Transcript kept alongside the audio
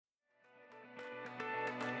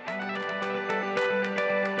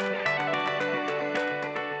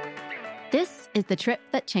is The Trip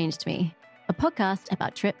That Changed Me, a podcast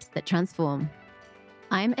about trips that transform.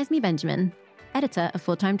 I'm Esme Benjamin, editor of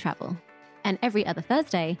Full Time Travel, and every other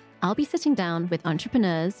Thursday, I'll be sitting down with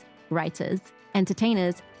entrepreneurs, writers,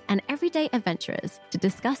 entertainers, and everyday adventurers to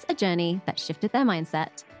discuss a journey that shifted their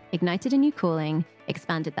mindset, ignited a new calling,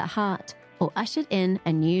 expanded their heart, or ushered in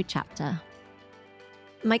a new chapter.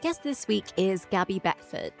 My guest this week is Gabby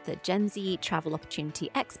Beckford, the Gen Z travel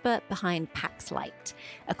opportunity expert behind Paxlight,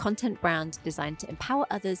 a content brand designed to empower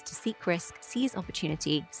others to seek risk, seize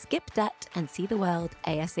opportunity, skip debt, and see the world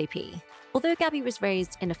ASAP. Although Gabby was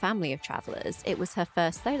raised in a family of travelers, it was her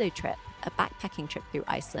first solo trip, a backpacking trip through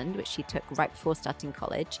Iceland, which she took right before starting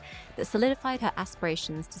college, that solidified her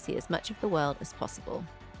aspirations to see as much of the world as possible.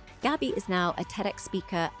 Gabby is now a TEDx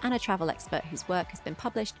speaker and a travel expert whose work has been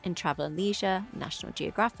published in Travel and Leisure, National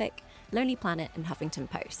Geographic, Lonely Planet, and Huffington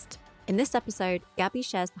Post. In this episode, Gabby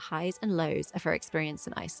shares the highs and lows of her experience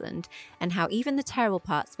in Iceland and how even the terrible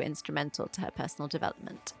parts were instrumental to her personal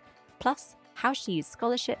development. Plus, how she used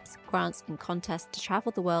scholarships, grants, and contests to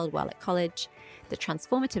travel the world while at college, the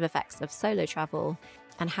transformative effects of solo travel,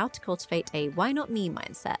 and how to cultivate a why not me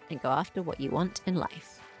mindset and go after what you want in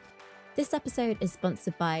life. This episode is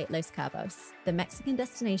sponsored by Los Cabos, the Mexican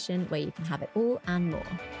destination where you can have it all and more.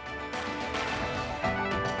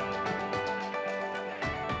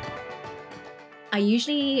 I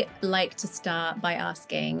usually like to start by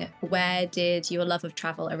asking, where did your love of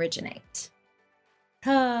travel originate?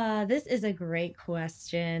 This is a great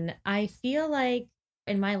question. I feel like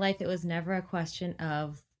in my life, it was never a question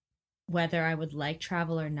of whether I would like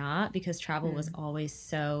travel or not, because travel was always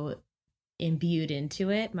so imbued into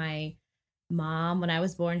it. My mom, when I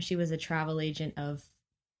was born, she was a travel agent of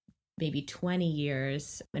maybe 20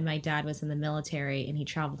 years, and my dad was in the military and he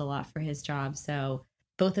traveled a lot for his job. So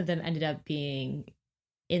both of them ended up being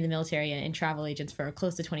in the military and travel agents for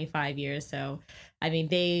close to 25 years. So, I mean,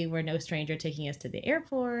 they were no stranger taking us to the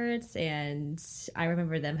airports. And I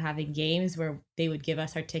remember them having games where they would give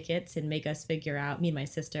us our tickets and make us figure out, me and my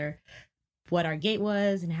sister, what our gate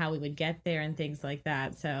was and how we would get there and things like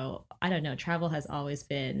that. So I don't know, travel has always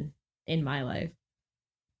been in my life.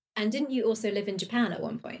 And didn't you also live in Japan at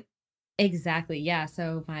one point? Exactly. Yeah.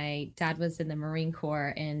 So my dad was in the Marine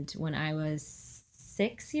Corps, and when I was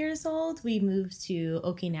 6 years old, we moved to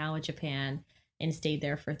Okinawa, Japan, and stayed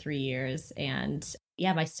there for 3 years. And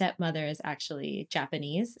yeah, my stepmother is actually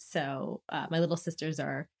Japanese. So my little sisters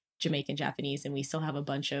are Jamaican Japanese, and we still have a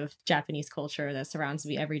bunch of Japanese culture that surrounds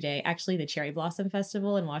me every day. Actually, the Cherry Blossom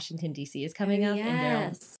Festival in Washington, D.C. is coming up.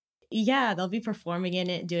 And they'll be performing in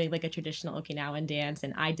it, doing like a traditional Okinawan dance.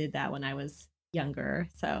 And I did that when I was younger.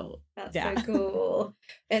 So that's so cool.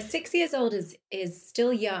 6 years old is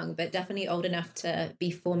still young, but definitely old enough to be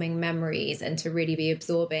forming memories and to really be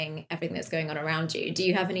absorbing everything that's going on around you. Do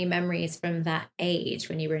you have any memories from that age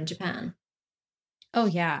when you were in Japan? Oh,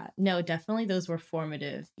 yeah. No, definitely those were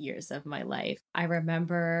formative years of my life. I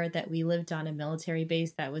remember that we lived on a military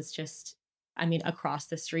base that was just, across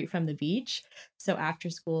the street from the beach. So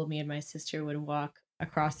after school, me and my sister would walk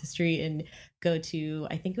across the street and go to,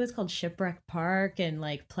 I think it was called Shipwreck Park, and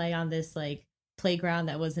like play on this like playground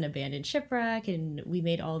that was an abandoned shipwreck. And we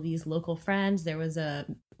made all these local friends. There was a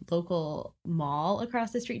local mall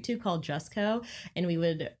across the street too called Justco, and we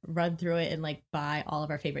would run through it and like buy all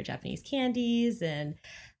of our favorite Japanese candies. And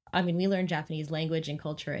we learned Japanese language and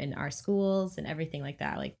culture in our schools and everything like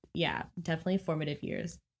that. Like, yeah, definitely formative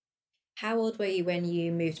years. How old were you when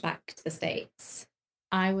you moved back to the States?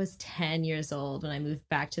 I was 10 years old when I moved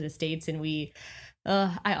back to the States, and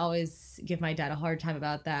I always give my dad a hard time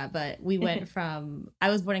about that, but we went I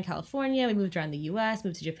was born in California, we moved around the US,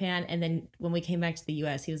 moved to Japan, and then when we came back to the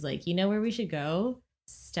US, he was like, you know where we should go?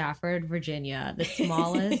 Stafford, Virginia, the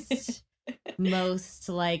smallest, most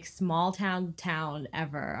like small town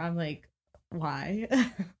ever. I'm like, why?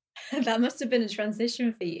 That must have been a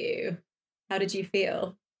transition for you. How did you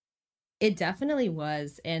feel? It definitely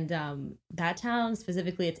was. And that town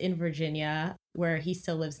specifically, it's in Virginia, where he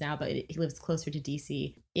still lives now, but he lives closer to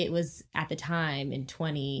DC. It was at the time in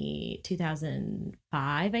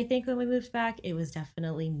 2005, I think, when we moved back. It was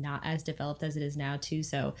definitely not as developed as it is now, too.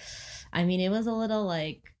 So, it was a little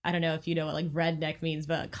like, I don't know if you know what like redneck means,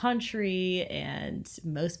 but country. And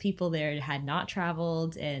most people there had not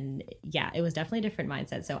traveled. And yeah, it was definitely a different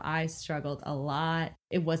mindset. So I struggled a lot.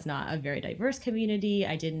 It was not a very diverse community.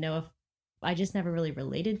 I didn't know if I just never really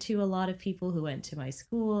related to a lot of people who went to my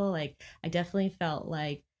school. Like, I definitely felt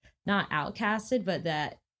like not outcasted, but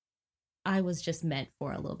that I was just meant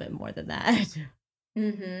for a little bit more than that.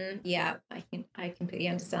 Yeah, I completely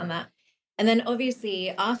understand that. And then obviously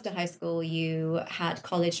after high school, you had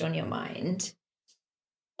college on your mind.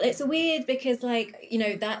 It's weird because, like, you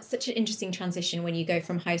know, that's such an interesting transition when you go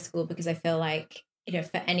from high school, because I feel like, you know,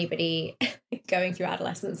 for anybody going through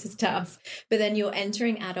adolescence is tough. But then you're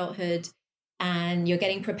entering adulthood and you're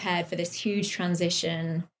getting prepared for this huge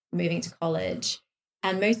transition, moving to college.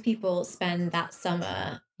 And most people spend that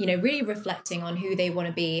summer, you know, really reflecting on who they want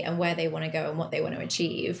to be and where they want to go and what they want to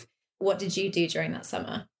achieve. What did you do during that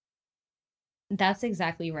summer? That's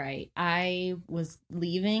exactly right. I was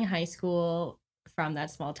leaving high school from that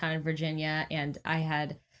small town in Virginia, and I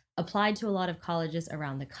had applied to a lot of colleges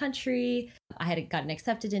around the country. I had gotten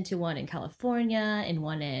accepted into one in California and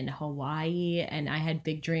one in Hawaii, and I had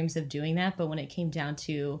big dreams of doing that. But when it came down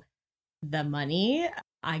to the money,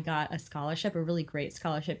 I got a scholarship, a really great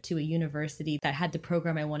scholarship to a university that had the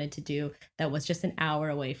program I wanted to do that was just an hour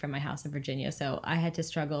away from my house in Virginia. So I had to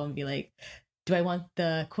struggle and be like, do I want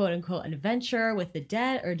the quote unquote adventure with the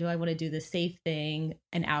debt, or do I want to do the safe thing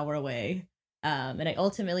an hour away? And I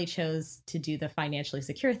ultimately chose to do the financially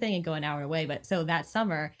secure thing and go an hour away. But so that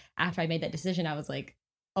summer, after I made that decision, I was like,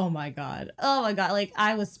 oh my God, oh my God. Like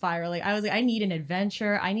I was spiraling. I was like, I need an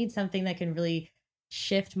adventure. I need something that can really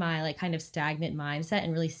shift my like kind of stagnant mindset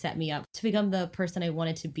and really set me up to become the person I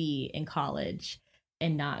wanted to be in college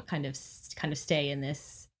and not kind of stay in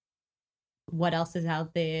this what else is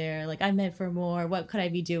out there? Like I'm meant for more. What could I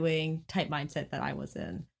be doing? Type mindset that I was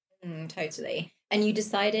in. Totally. And you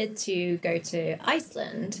decided to go to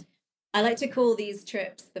Iceland. I like to call these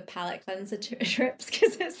trips the palate cleanser trips,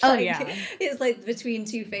 because Oh yeah. it's like between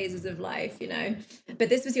two phases of life, you know. But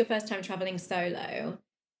this was your first time traveling solo.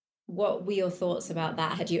 What were your thoughts about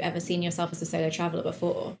that? Had you ever seen yourself as a solo traveler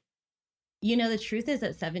before? You know, the truth is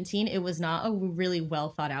at 17, it was not a really well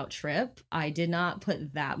thought out trip. I did not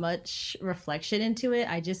put that much reflection into it.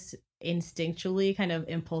 I just instinctually, kind of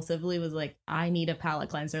impulsively was like, I need a palate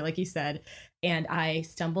cleanser, like you said. And I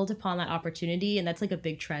stumbled upon that opportunity. And that's like a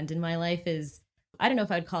big trend in my life is, I don't know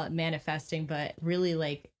if I'd call it manifesting, but really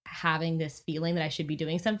like having this feeling that I should be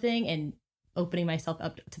doing something and opening myself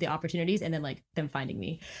up to the opportunities and then like them finding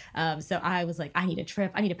me. So I was like, I need a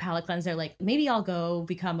trip. I need a palate cleanser. Like maybe I'll go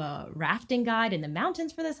become a rafting guide in the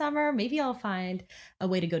mountains for the summer. Maybe I'll find a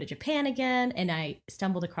way to go to Japan again. And I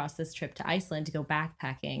stumbled across this trip to Iceland to go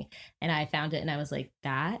backpacking and I found it and I was like,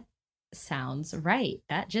 that sounds right.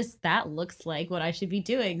 That looks like what I should be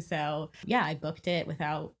doing. So yeah, I booked it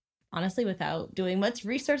without honestly without doing much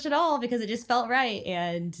research at all because it just felt right.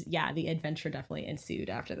 And yeah, the adventure definitely ensued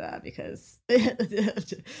after that because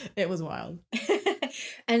it was wild.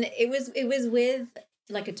 And it was with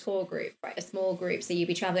like a tour group, right? A small group. So you'd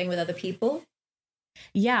be traveling with other people.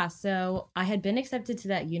 Yeah, so I had been accepted to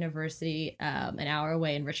that university an hour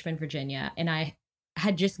away in Richmond, Virginia, and I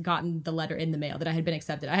had just gotten the letter in the mail that I had been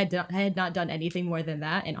accepted. I had not done anything more than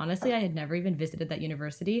that, and honestly, I had never even visited that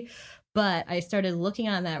university. But I started looking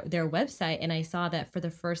on their website, and I saw that for the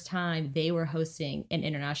first time they were hosting an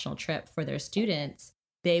international trip for their students.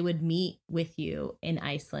 They would meet with you in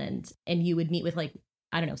Iceland, and you would meet with like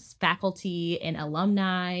I don't know faculty and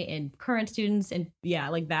alumni and current students, and yeah,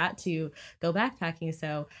 like that to go backpacking.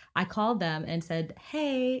 So I called them and said,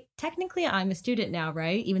 hey, technically I'm a student now,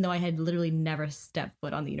 right? Even though I had literally never stepped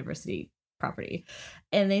foot on the university property.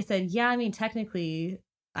 And they said, yeah, I mean, technically,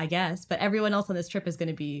 I guess, but everyone else on this trip is going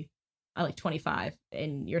to be like 25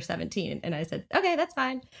 and you're 17. And I said, okay, that's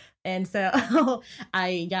fine. And so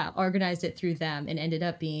I, yeah, organized it through them and ended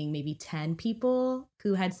up being maybe 10 people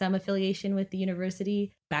who had some affiliation with the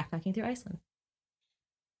university backpacking through Iceland.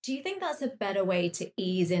 Do you think that's a better way to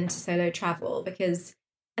ease into solo travel? Because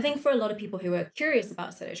I think for a lot of people who are curious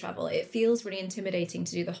about solo travel, it feels really intimidating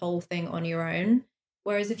to do the whole thing on your own.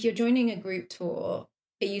 Whereas if you're joining a group tour,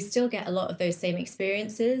 you still get a lot of those same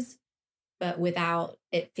experiences, but without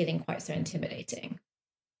it feeling quite so intimidating.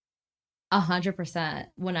 100%.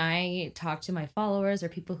 When I talk to my followers or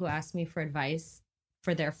people who ask me for advice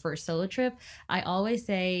for their first solo trip, I always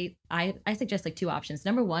say I suggest like two options.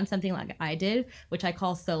 Number one, something like I did, which I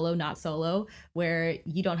call solo, not solo, where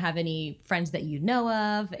you don't have any friends that you know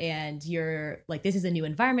of, and you're like this is a new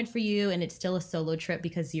environment for you, and it's still a solo trip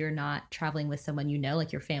because you're not traveling with someone you know,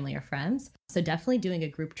 like your family or friends. So definitely doing a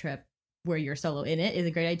group trip where you're solo in it is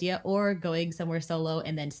a great idea, or going somewhere solo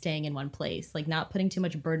and then staying in one place, like not putting too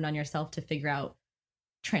much burden on yourself to figure out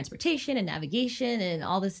transportation and navigation and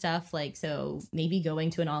all this stuff. Like, so maybe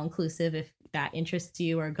going to an all inclusive if that interests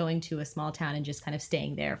you, or going to a small town and just kind of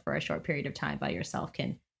staying there for a short period of time by yourself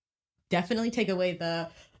can definitely take away the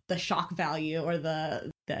shock value or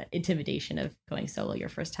the intimidation of going solo your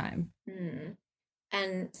first time.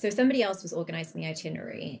 And so somebody else was organizing the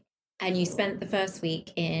itinerary, and you spent the first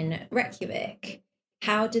week in Reykjavik.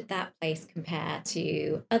 How did that place compare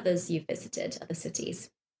to others you've visited, other cities?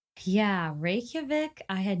 Yeah, Reykjavik,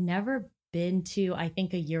 I had never been to, I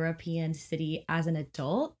think, a European city as an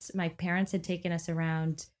adult. My parents had taken us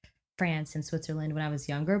around France and Switzerland when I was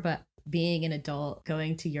younger, but being an adult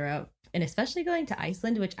going to Europe and especially going to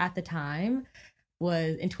Iceland, which at the time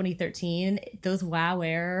was in 2013, those Wow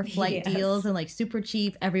Air flight deals Yes. and like super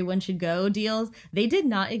cheap, everyone should go deals, they did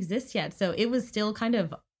not exist yet. So it was still kind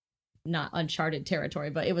of not uncharted territory,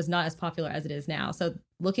 but it was not as popular as it is now. So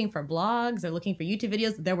looking for blogs or looking for YouTube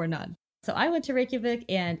videos, there were none. So I went to Reykjavik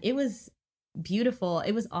and it was beautiful.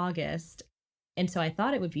 It was August. And so I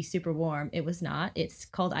thought it would be super warm. It was not. It's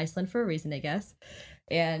called Iceland for a reason, I guess.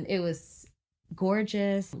 And it was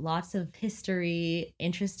gorgeous, lots of history,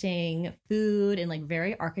 interesting food, and like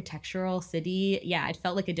very architectural city. Yeah, it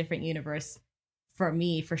felt like a different universe for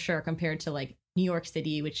me, for sure, compared to like New York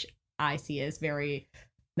City, which I see as very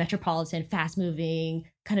metropolitan, fast moving,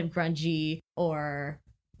 kind of grungy, or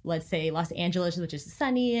let's say Los Angeles, which is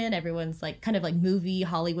sunny and everyone's like kind of like movie,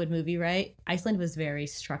 Hollywood movie, right? Iceland was very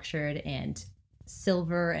structured and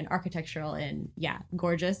silver and architectural and yeah,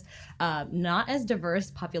 gorgeous. Not as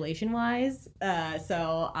diverse population wise.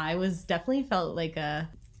 So I was definitely felt like an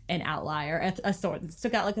outlier, a sore,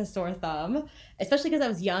 stuck out like a sore thumb, especially because I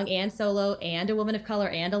was young and solo and a woman of color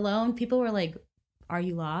and alone. People were like, are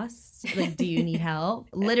you lost? Like, do you need help?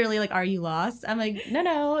 Literally, like, are you lost? I'm like,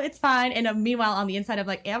 no, it's fine. And meanwhile, on the inside, I'm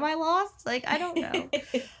like, am I lost? Like, I don't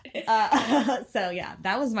know. So yeah,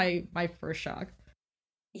 that was my first shock.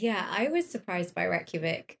 Yeah, I was surprised by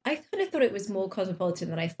Reykjavik. I kind of thought it was more cosmopolitan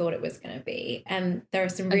than I thought it was going to be. And there are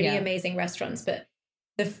some Oh really yeah, amazing restaurants, but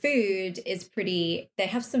the food is pretty, they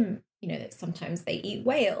have some, that sometimes they eat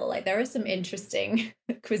whale. Like there are some interesting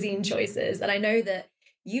cuisine choices. And I know that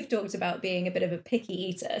you've talked about being a bit of a picky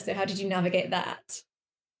eater. So how did you navigate that?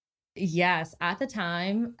 yes. At that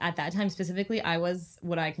time specifically, I was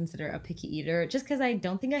what I consider a picky eater, just because I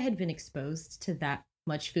don't think I had been exposed to that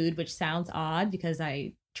much food, which sounds odd because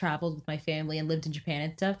I traveled with my family and lived in Japan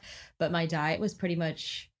and stuff. But my diet was pretty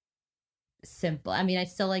much simple. I mean, I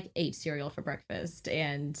still like ate cereal for breakfast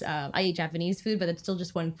and I ate Japanese food, but it's still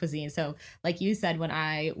just one cuisine. So, like you said, when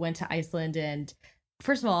I went to Iceland, and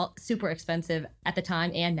first of all, super expensive at the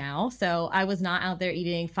time and now. So, I was not out there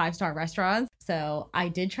eating five-star restaurants. So, I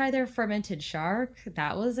did try their fermented shark.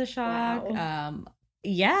 That was a shock. Wow.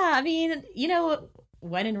 Yeah, I mean,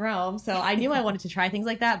 when in Rome. So I knew I wanted to try things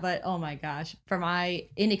like that, but oh my gosh, for my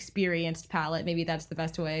inexperienced palate, maybe that's the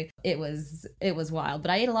best way. It was wild. But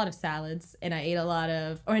I ate a lot of salads and I ate a lot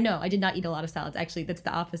of or no, I did not eat a lot of salads. Actually, that's the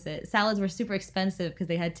opposite. Salads were super expensive because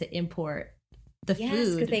they had to import the Yes,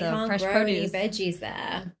 because food, they the can't fresh grow any produce. veggies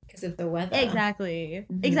there because of the weather. Exactly.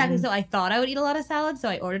 Exactly. Mhm. So I thought I would eat a lot of salad. So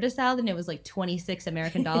I ordered a salad and it was like 26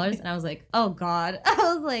 American dollars. And I was like, oh God.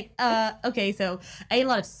 I was like, okay. So I ate a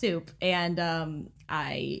lot of soup and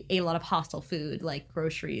I ate a lot of hostile food like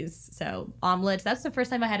groceries. So omelets. That's the first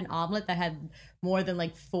time I had an omelet that had more than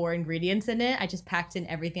like four ingredients in it. I just packed in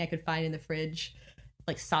everything I could find in the fridge,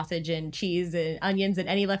 like sausage and cheese and onions and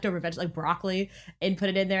any leftover veg like broccoli, and put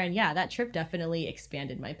it in there. And yeah, that trip definitely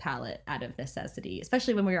expanded my palate out of necessity,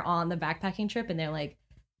 especially when we were on the backpacking trip and they're like,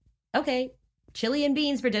 okay, chili and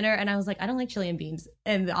beans for dinner. And I was like, I don't like chili and beans.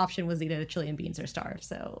 And the option was either chili and beans or starve.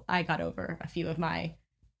 So I got over a few of my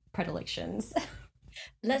predilections.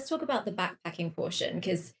 Let's talk about the backpacking portion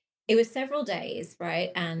because it was several days, right?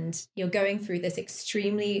 And you're going through this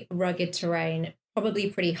extremely rugged terrain, probably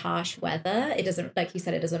pretty harsh weather. It doesn't, like you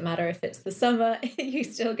said, it doesn't matter if it's the summer, you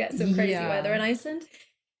still get some crazy weather Yeah. in Iceland.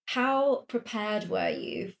 How prepared were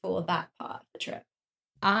you for that part of the trip?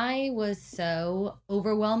 I was so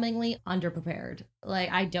overwhelmingly underprepared. Like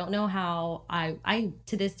I don't know how I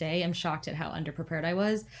to this day am shocked at how underprepared I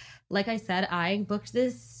was. Like I said, I booked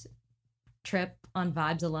this trip on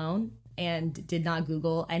vibes alone and did not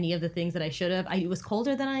Google any of the things that I should have. It was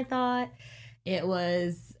colder than I thought. It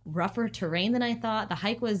was rougher terrain than I thought. The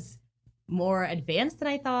hike was more advanced than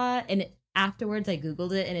I thought. And afterwards, I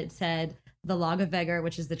Googled it and it said the Lagavegger,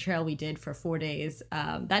 which is the trail we did for 4 days.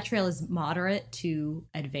 That trail is moderate to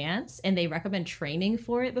advanced, and they recommend training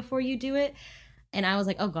for it before you do it. And I was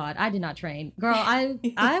like, oh God, I did not train. Girl, I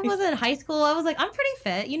was in high school. I was like, I'm pretty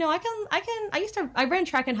fit. I ran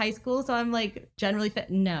track in high school, so I'm like generally fit.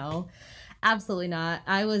 No, absolutely not.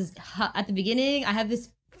 I was at the beginning, I have this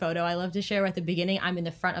photo I love to share where at the beginning I'm in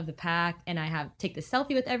the front of the pack and I have take the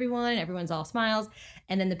selfie with everyone and everyone's all smiles.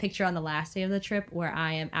 And then the picture on the last day of the trip where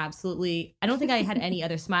I am absolutely I don't think I had any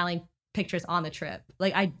other smiling pictures on the trip.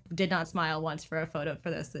 Like I did not smile once for a photo for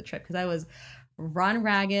this the trip because I was run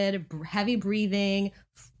ragged, heavy breathing,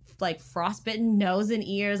 like frostbitten nose and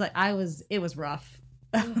ears. Like it was rough.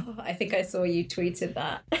 Oh, I think I saw you tweeted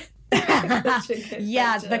that.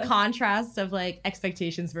 Yeah, the contrast of like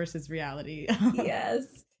expectations versus reality. Yes.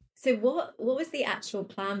 So what was the actual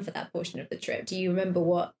plan for that portion of the trip? Do you remember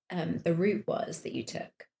what the route was that you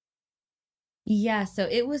took? Yeah, so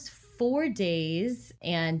it was 4 days,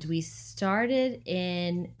 and we started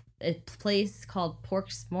in a place called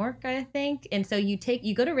Porksmork, I think. And so you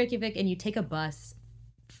go to Reykjavik and you take a bus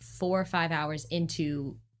 4 or 5 hours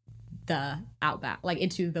into the outback, like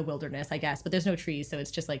into the wilderness, I guess. But there's no trees, so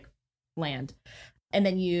it's just like land. And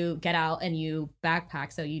then you get out and you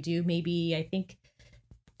backpack. So you do maybe, I think,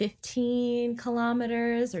 15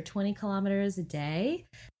 kilometers or 20 kilometers a day.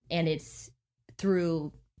 And it's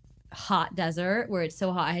through hot desert where it's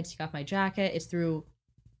so hot I had to take off my jacket. It's through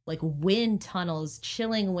like wind tunnels,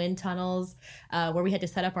 chilling wind tunnels, where we had to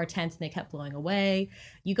set up our tents and they kept blowing away.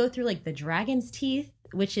 You go through like the Dragon's Teeth,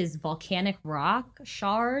 which is volcanic rock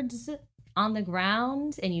shards on the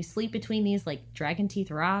ground, and you sleep between these like dragon teeth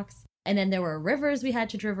rocks. And then there were rivers we had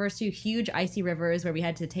to traverse through, huge icy rivers where we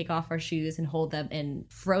had to take off our shoes and hold them in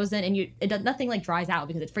frozen. And nothing like dries out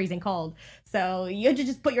because it's freezing cold. So you had to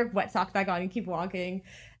just put your wet socks back on and keep walking.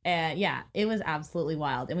 And yeah, it was absolutely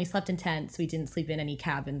wild. And we slept in tents. We didn't sleep in any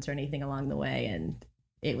cabins or anything along the way. And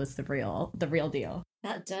it was the real deal.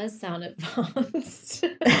 That does sound advanced.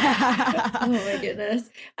 Oh my goodness.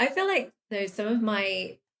 I feel like there's some of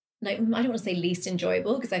my, like, I don't want to say least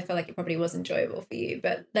enjoyable because I feel like it probably was enjoyable for you,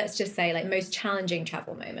 but let's just say like most challenging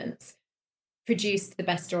travel moments produced the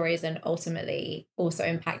best stories and ultimately also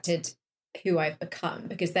impacted who I've become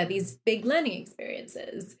because they're these big learning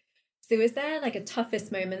experiences. So is there like a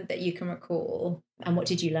toughest moment that you can recall and what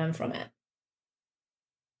did you learn from it?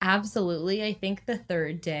 Absolutely. I think the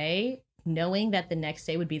third day, knowing that the next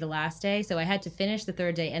day would be the last day. So I had to finish the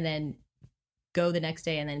third day and then go the next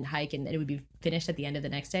day and then hike, and it would be finished at the end of the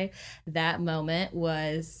next day. That moment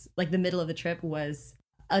was like the middle of the trip was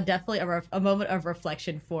definitely a moment of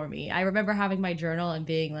reflection for me. I remember having my journal and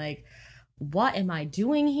being like, what am I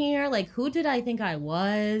doing here? Like, who did I think I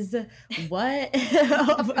was? What?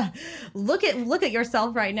 Look at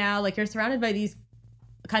yourself right now. Like, you're surrounded by these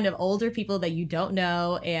kind of older people that you don't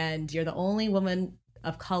know, and you're the only woman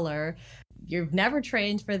of color. You've never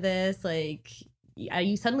trained for this. Like,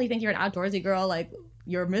 you suddenly think you're an outdoorsy girl. Like,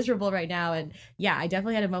 you're miserable right now. And yeah, I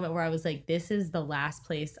definitely had a moment where I was like, this is the last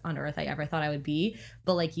place on earth I ever thought I would be.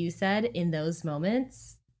 But like you said, in those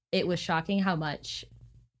moments, it was shocking how much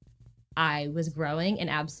I was growing and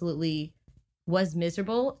absolutely was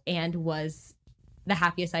miserable and was the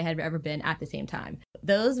happiest I had ever been at the same time.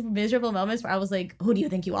 Those miserable moments where I was like, who do you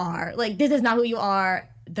think you are? Like, this is not who you are.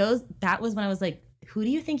 That was when I was like, who do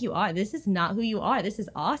you think you are? This is not who you are. This is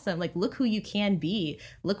awesome. Like, look who you can be.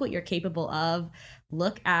 Look what you're capable of.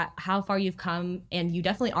 Look at how far you've come, and you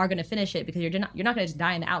definitely are going to finish it because you're not going to just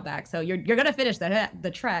die in the outback. So you're going to finish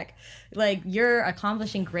the trek. Like, you're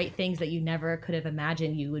accomplishing great things that you never could have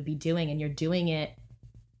imagined you would be doing, and you're doing it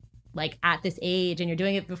like at this age, and you're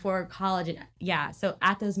doing it before college. And yeah, so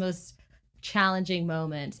at those most challenging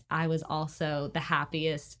moments, I was also the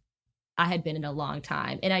happiest I had been in a long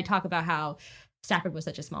time. And I talk about how Stafford was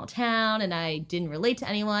such a small town and I didn't relate to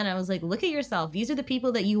anyone. I was like, look at yourself. These are the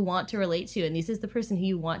people that you want to relate to, and this is the person who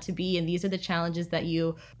you want to be, and these are the challenges that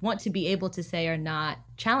you want to be able to say are not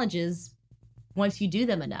challenges once you do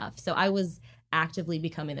them enough. So I was actively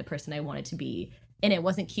becoming the person I wanted to be, and it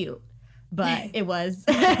wasn't cute, but it was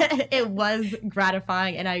it was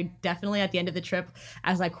gratifying. And I definitely, at the end of the trip,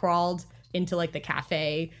 as I crawled into like the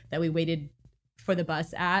cafe that we waited for the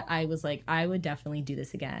bus at, I was like, I would definitely do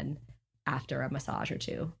this again after a massage or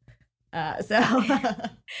two. So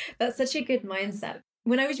that's such a good mindset.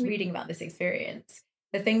 When I was reading about this experience,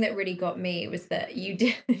 the thing that really got me was that you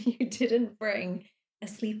didn't bring a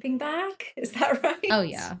sleeping bag. Is that right? Oh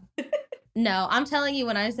yeah. No, I'm telling you,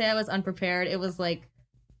 when I say I was unprepared, it was like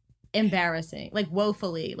embarrassing, like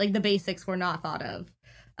woefully, like the basics were not thought of.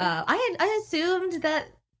 I assumed that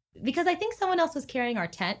because I think someone else was carrying our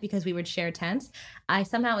tent because we would share tents. I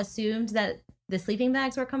somehow assumed that the sleeping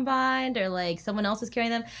bags were combined, or like someone else was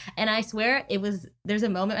carrying them. And I swear there's a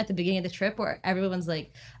moment at the beginning of the trip where everyone's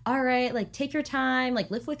like, all right, like take your time, like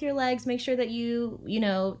lift with your legs, make sure that you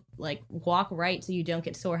like walk right so you don't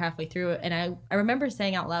get sore halfway through it. And I remember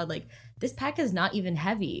saying out loud, like, this pack is not even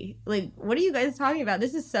heavy. Like, what are you guys talking about?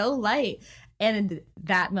 This is so light. And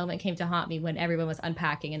that moment came to haunt me when everyone was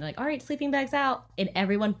unpacking and like, all right, sleeping bags out. And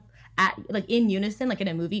everyone like in unison, like in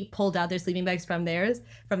a movie, pulled out their sleeping bags from their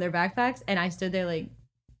backpacks. And I stood there like,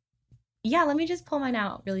 yeah, let me just pull mine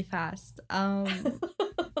out really fast. Oh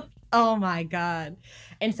my God.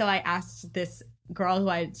 And so I asked this girl who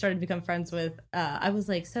I started to become friends with, I was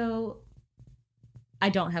like, so I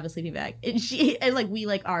don't have a sleeping bag. And like, we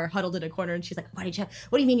like are huddled in a corner and she's like, what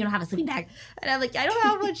do you mean you don't have a sleeping bag? And I'm like, I don't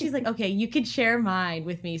have one. She's like, okay, you could share mine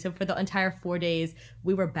with me. So for the entire 4 days,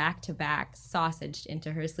 we were back to back sausaged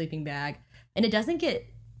into her sleeping bag. And it doesn't get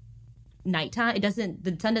nighttime.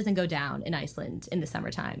 The sun doesn't go down in Iceland in the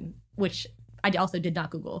summertime, which I also did not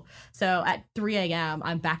Google. So at 3 a.m.,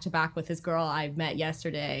 I'm back to back with this girl I met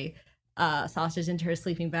yesterday, sausage into her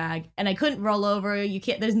sleeping bag, and I couldn't roll over.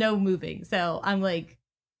 There's no moving. So I'm like,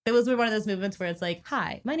 it was one of those movements where it's like,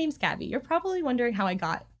 hi, my name's Gabby. You're probably wondering how I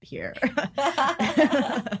got here.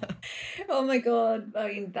 Oh my God. I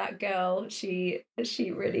mean, that girl, she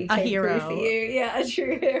really a came hero through for you. Yeah, a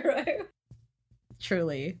true hero.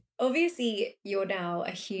 Truly. Obviously, you're now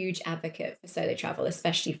a huge advocate for solo travel,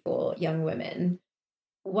 especially for young women.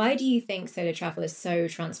 Why do you think solo travel is so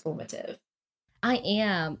transformative? I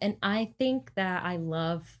am. And I think that I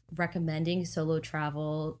love recommending solo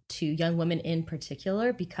travel to young women in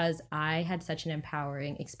particular because I had such an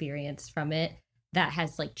empowering experience from it that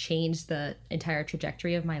has like changed the entire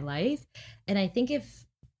trajectory of my life. And I think if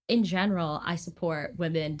in general, I support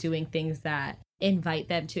women doing things that invite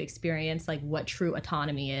them to experience like what true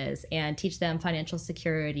autonomy is and teach them financial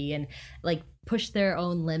security and like push their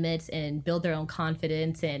own limits and build their own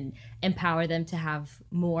confidence and empower them to have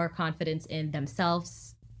more confidence in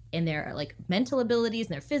themselves, in their like mental abilities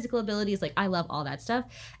and their physical abilities. Like I love all that stuff.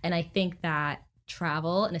 And I think that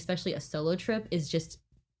travel, and especially a solo trip, is just,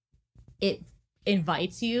 it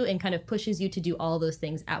invites you and kind of pushes you to do all those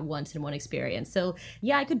things at once in one experience. So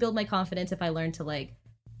yeah, I could build my confidence if I learned to like,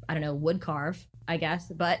 I don't know, wood carve, I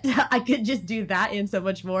guess, but I could just do that and so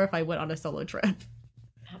much more if I went on a solo trip.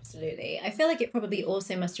 Absolutely. I feel like it probably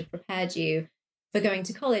also must have prepared you for going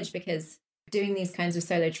to college, because doing these kinds of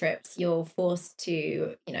solo trips, you're forced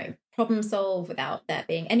to, problem solve without there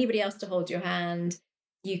being anybody else to hold your hand.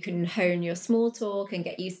 You can hone your small talk and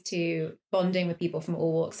get used to bonding with people from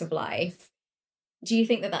all walks of life. Do you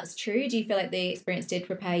think that that's true? Do you feel like the experience did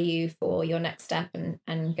prepare you for your next step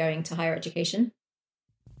and going to higher education?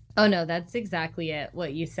 Oh no, that's exactly it.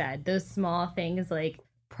 What you said, those small things like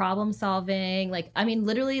problem solving, like, I mean,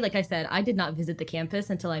 literally, like I said, I did not visit the campus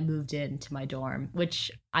until I moved into my dorm,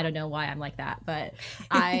 which I don't know why I'm like that, but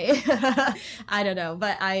I don't know,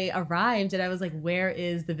 but I arrived and I was like, where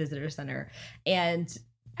is the visitor center? And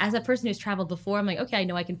as a person who's traveled before, I'm like, okay, I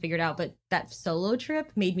know I can figure it out. But that solo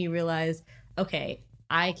trip made me realize, okay,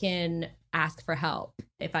 I can ask for help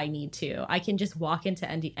if I need to. I can just walk into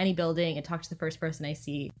any building and talk to the first person I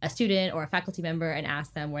see, a student or a faculty member, and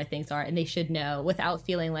ask them where things are. And they should know without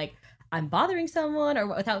feeling like I'm bothering someone or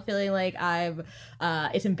without feeling like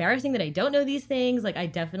it's embarrassing that I don't know these things. Like I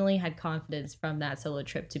definitely had confidence from that solo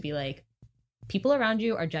trip to be like, people around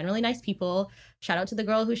you are generally nice people. Shout out to the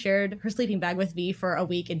girl who shared her sleeping bag with me for a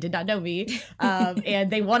week and did not know me. And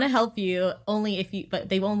they want to help you but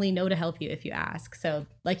they only know to help you if you ask. So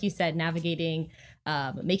like you said, navigating,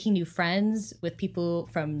 making new friends with people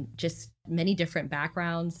from just many different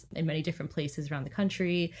backgrounds in many different places around the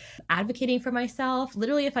country, advocating for myself.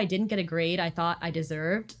 Literally, if I didn't get a grade I thought I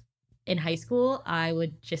deserved in high school, I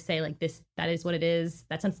would just say like that is what it is.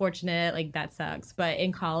 That's unfortunate. Like that sucks. But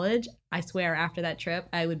in college, I swear after that trip,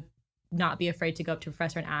 I would not be afraid to go up to a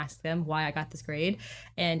professor and ask them why I got this grade.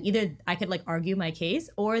 And either I could like argue my case,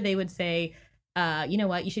 or they would say, you know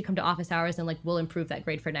what, you should come to office hours and like we'll improve that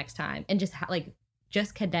grade for next time. And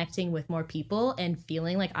just connecting with more people and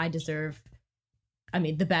feeling like I deserve,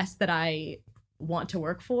 the best that I want to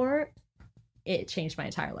work for, it changed my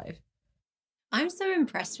entire life. I'm so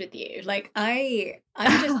impressed with you. Like I'm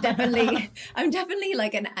just definitely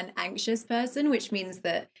like an anxious person, which means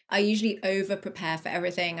that I usually over prepare for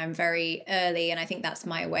everything. I'm very early, and I think that's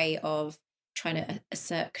my way of trying to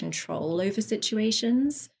assert control over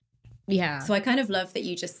situations. Yeah. So I kind of love that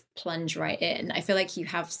you just plunge right in. I feel like you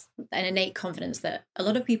have an innate confidence that a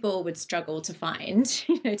lot of people would struggle to find,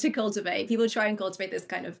 to cultivate. People try and cultivate this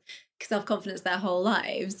kind of self-confidence their whole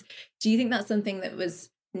lives. Do you think that's something that was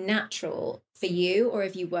natural for you, or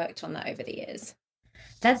have you worked on that over the years?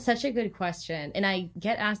 That's such a good question. And I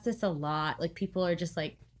get asked this a lot. Like people are just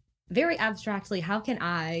like, very abstractly, how can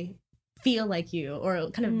I feel like you,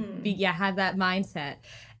 or kind of have that mindset?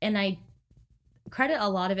 And I credit a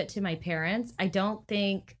lot of it to my parents. I don't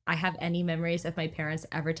think I have any memories of my parents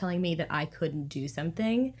ever telling me that I couldn't do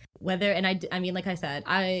something. Like I said,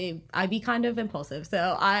 I be kind of impulsive.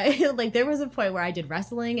 So there was a point where I did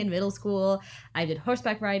wrestling in middle school. I did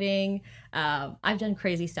horseback riding. I've done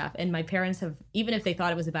crazy stuff. And my parents have, even if they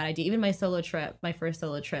thought it was a bad idea, even my first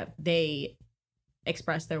solo trip, they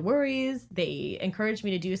express their worries. They encourage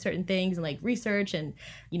me to do certain things and like research and,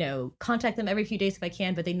 contact them every few days if I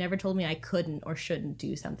can, but they never told me I couldn't or shouldn't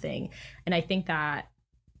do something. And I think that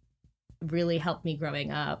really helped me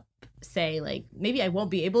growing up say, like, maybe I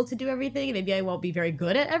won't be able to do everything. Maybe I won't be very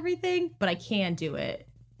good at everything, but I can do it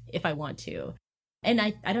if I want to. And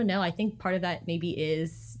I don't know. I think part of that maybe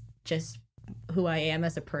is just who I am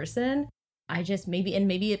as a person. I just maybe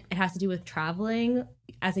it has to do with traveling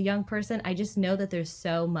as a young person. I just know that there's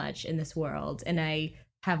so much in this world, and I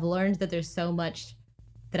have learned that there's so much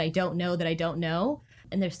that I don't know,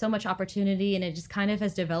 and there's so much opportunity, and it just kind of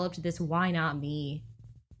has developed this why not me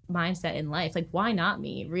mindset in life. Like, why not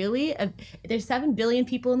me? Really? There's 7 billion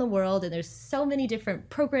people in the world, and there's so many different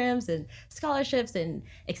programs and scholarships and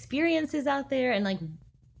experiences out there, and like,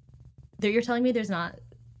 you're telling me there's not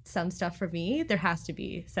some stuff for me? There has to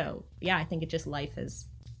be. So yeah, I think life has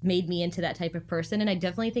made me into that type of person, and I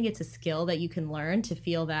definitely think it's a skill that you can learn to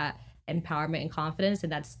feel that empowerment and confidence,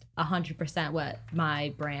 and that's 100% what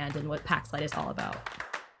my brand and what Paxlight is all about.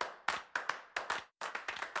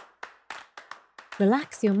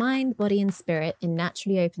 Relax your mind, body, and spirit in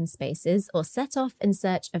naturally open spaces, or set off in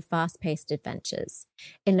search of fast-paced adventures.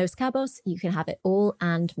 In Los Cabos, you can have it all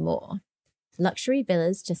and more. Luxury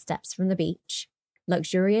villas just steps from the beach,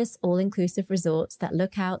 luxurious all-inclusive resorts that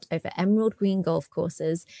look out over emerald green golf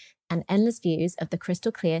courses, and endless views of the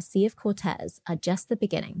crystal clear Sea of Cortez are just the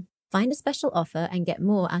beginning. Find a special offer and get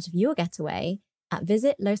more out of your getaway at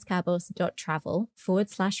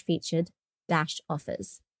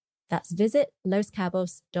visitloscabos.travel/featured-offers. That's visit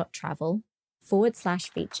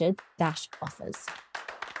loscabos.travel/featured-offers.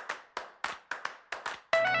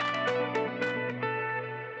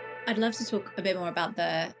 I'd love to talk a bit more about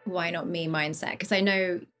the why not me mindset, because I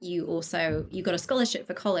know you got a scholarship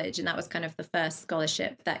for college, and that was kind of the first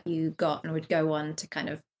scholarship that you got and would go on to kind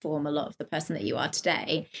of form a lot of the person that you are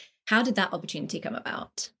today. How did that opportunity come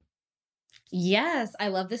about? Yes, I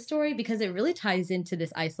love this story because it really ties into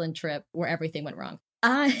this Iceland trip where everything went wrong.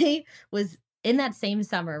 I was in that same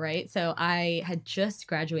summer, right? So I had just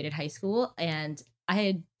graduated high school, and I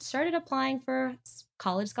had started applying for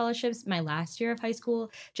college scholarships my last year of high school,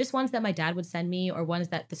 just ones that my dad would send me or ones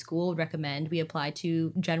that the school would recommend. We applied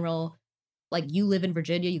to general, like, you live in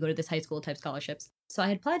Virginia, you go to this high school type scholarships. So I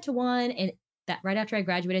had applied to one, and that right after I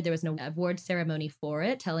graduated, there was no award ceremony for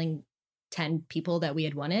it, telling 10 people that we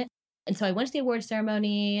had won it. And so I went to the award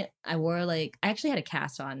ceremony. I actually had a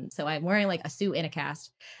cast on. So I'm wearing like a suit and a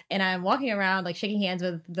cast. And I'm walking around like shaking hands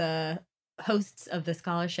with the hosts of the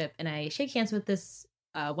scholarship. And I shake hands with this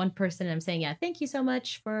one person, and I'm saying, yeah, thank you so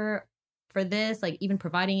much for this, like even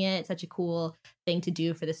providing it. It's such a cool thing to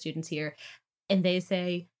do for the students here. And they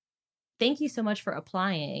say, thank you so much for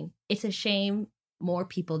applying. It's a shame more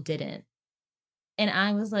people didn't. And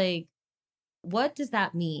I was like, what does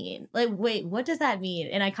that mean? Like, wait, what does that mean?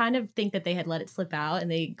 And I kind of think that they had let it slip out,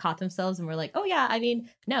 and they caught themselves and were like, oh yeah, I mean,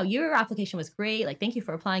 no, your application was great. Like, thank you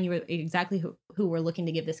for applying. You were exactly who we're looking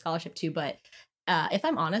to give this scholarship to. But if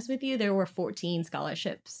I'm honest with you, there were 14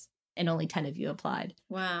 scholarships and only 10 of you applied.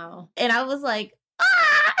 Wow. And I was like,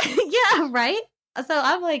 yeah, right? So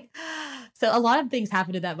I'm like, so a lot of things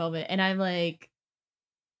happened at that moment. And I'm like,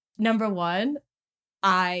 number one,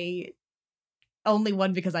 I only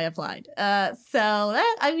won because I applied.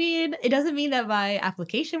 It doesn't mean that my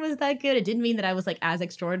application was that good. It didn't mean that I was like as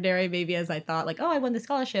extraordinary maybe as I thought, like, oh, I won the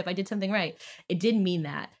scholarship, I did something right. It didn't mean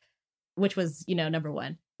that, which was, number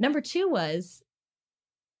one. Number two was,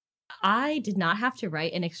 I did not have to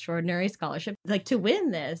write an extraordinary scholarship. Like, to win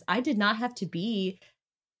this, I did not have to be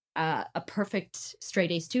a perfect straight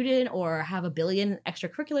A student or have a billion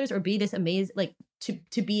extracurriculars or be this amazing, like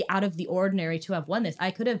to be out of the ordinary to have won this.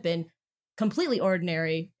 I could have been completely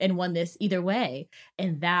ordinary and won this either way.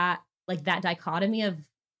 And that dichotomy of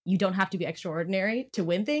you don't have to be extraordinary to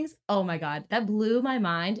win things. Oh my God, that blew my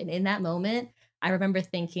mind. And in that moment, I remember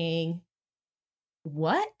thinking,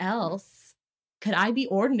 what else could I be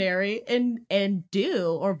ordinary and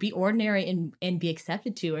do, or be ordinary and be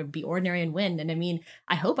accepted to, or be ordinary and win? And I mean,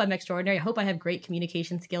 I hope I'm extraordinary. I hope I have great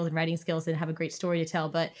communication skills and writing skills and have a great story to tell.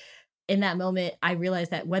 But in that moment, I realized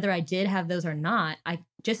that whether I did have those or not, I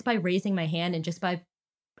just by raising my hand and just by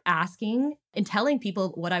asking and telling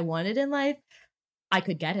people what I wanted in life, I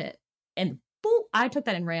could get it. And boop, I took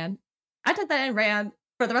that and ran.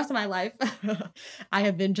 For the rest of my life. I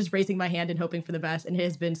have been just raising my hand and hoping for the best, and it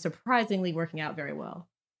has been surprisingly working out very well.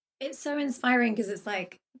 It's so inspiring because it's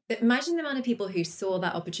like, imagine the amount of people who saw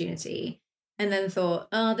that opportunity and then thought,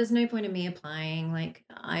 oh, there's no point in me applying. Like,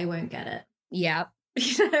 I won't get it. Yeah.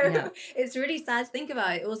 It's really sad to think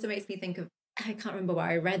about. It also makes me think of I can't remember where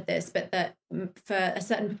I read this, but that for a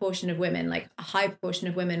certain proportion of women, like a high proportion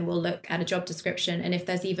of women will look at a job description, and if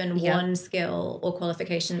there's even one skill or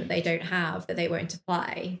qualification that they don't have, that they won't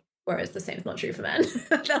apply. Whereas the same is not true for men.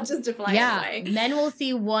 They'll just apply anyway. Men will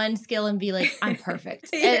see one skill and be like, I'm perfect.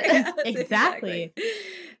 Exactly.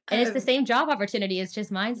 And it's the same job opportunity. It's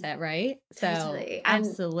just mindset, right? Totally. So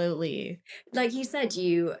absolutely. Like you said,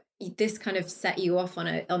 this kind of set you off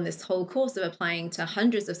on this whole course of applying to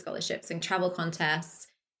hundreds of scholarships and travel contests,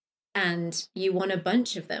 and you won a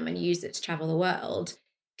bunch of them and used it to travel the world.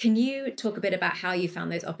 Can you talk a bit about how you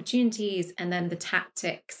found those opportunities and then the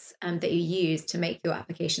tactics that you used to make your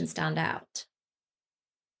application stand out?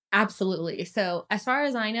 Absolutely. So as far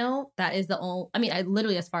as I know, that is the only,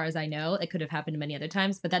 as far as I know, it could have happened many other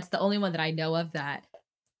times, but that's the only one that I know of that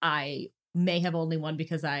I may have only won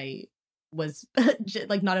because I was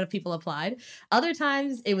like not enough people applied. Other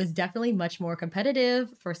times it was definitely much more competitive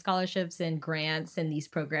for scholarships and grants and these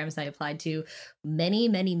programs I applied to. Many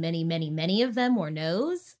of them were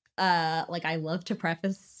no's. Like I love to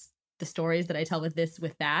preface the stories that I tell with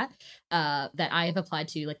that I have applied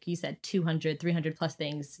to, like you said, 200, 300 plus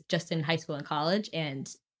things just in high school and college. And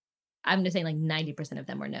I'm just saying like 90% of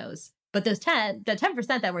them were no's. But the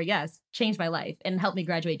 10% that were yes, changed my life and helped me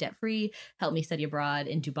graduate debt free, helped me study abroad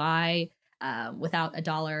in Dubai without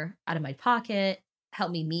 $1 out of my pocket,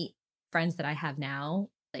 helped me meet friends that I have now,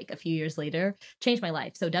 like a few years later, changed my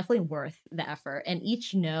life. So definitely worth the effort. And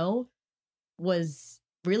each no was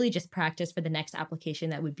really just practice for the next application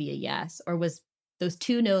that would be a yes, or was those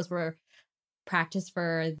 2 no's were practice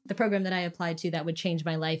for the program that I applied to that would change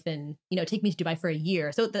my life and, take me to Dubai for a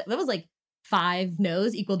year. So that was like 5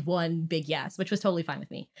 no's equaled 1 big yes, which was totally fine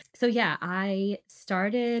with me. So yeah, I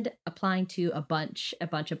started applying to a bunch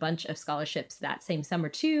of scholarships that same summer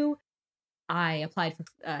too. I applied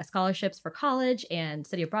for scholarships for college and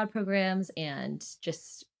study abroad programs and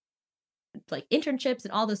just like internships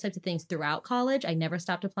and all those types of things throughout college. I never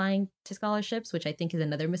stopped applying to scholarships, which I think is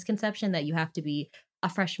another misconception, that you have to be a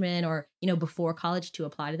freshman or, before college to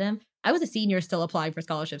apply to them. I was a senior still applying for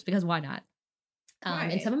scholarships because why not? Right.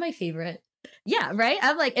 And some of my favorite, yeah, right?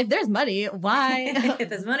 I'm like, if there's money, why? If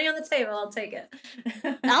there's money on the table, I'll take it.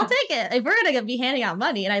 I'll take it. If we're going to be handing out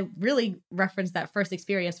money, and I really referenced that first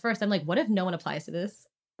experience first, I'm like, what if no one applies to this?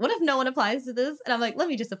 What if no one applies to this? And I'm like, let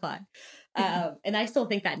me just apply. And I still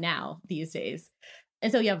think that now these days.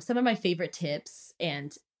 And so, yeah, some of my favorite tips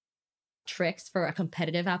and tricks for a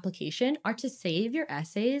competitive application are to save your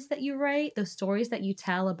essays that you write, those stories that you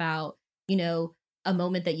tell about, a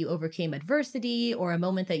moment that you overcame adversity, or a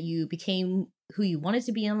moment that you became who you wanted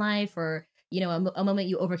to be in life, or, a moment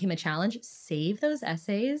you overcame a challenge. Save those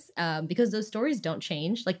essays because those stories don't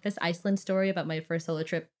change. Like this Iceland story about my first solo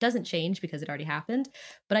trip doesn't change because it already happened,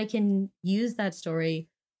 but I can use that story,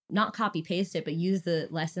 not copy paste it, but use the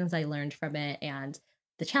lessons I learned from it and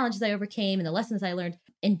the challenges I overcame and the lessons I learned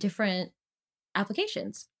in different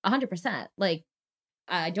applications. 100%. Like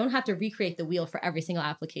I don't have to recreate the wheel for every single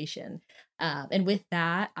application. And with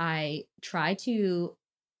that, I try to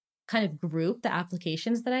kind of group the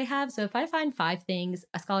applications that I have. So if I find 5 things,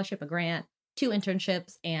 a scholarship, a grant, 2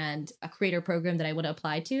 internships, and a creator program that I want to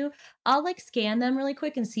apply to, I'll like scan them really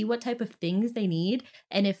quick and see what type of things they need.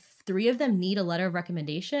 And if 3 of them need a letter of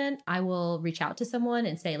recommendation, I will reach out to someone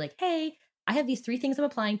and say like, hey, I have these 3 things I'm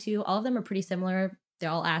applying to. All of them are pretty similar. They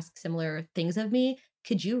all ask similar things of me.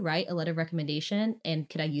 Could you write a letter of recommendation? And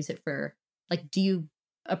could I use it for, like, do you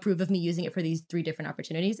approve of me using it for these 3 different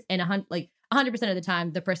opportunities? And 100% of the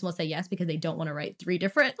time, the person will say yes because they don't want to write 3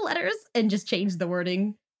 different letters and just change the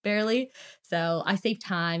wording barely. So I save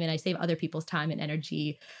time and I save other people's time and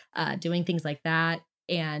energy doing things like that.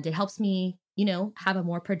 And it helps me, have a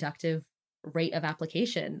more productive rate of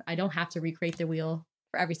application. I don't have to recreate the wheel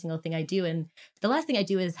for every single thing I do. And the last thing I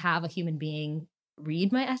do is have a human being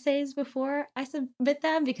read my essays before I submit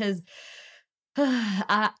them because,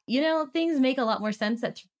 things make a lot more sense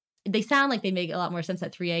they sound like they make a lot more sense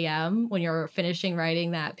at 3 a.m. when you're finishing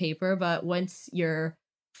writing that paper. But once your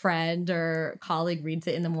friend or colleague reads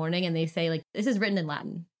it in the morning and they say like, this is written in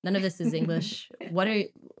Latin, none of this is English. What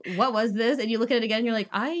was this? And you look at it again and you're like,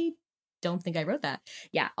 I don't think I wrote that.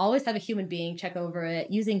 Yeah. Always have a human being check over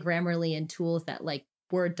it using Grammarly and tools that like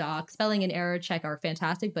Word doc, spelling and error check are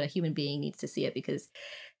fantastic, but a human being needs to see it because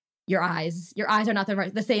your eyes are not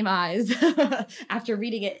the same eyes after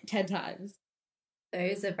reading it 10 times.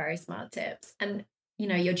 Those are very smart tips. And,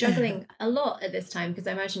 you're juggling a lot at this time because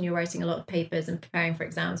I imagine you're writing a lot of papers and preparing for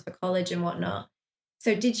exams for college and whatnot.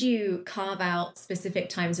 So did you carve out specific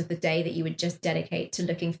times of the day that you would just dedicate to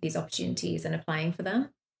looking for these opportunities and applying for them?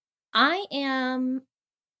 I am,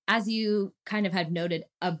 as you kind of had noted,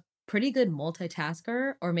 a pretty good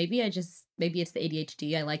multitasker, or maybe it's the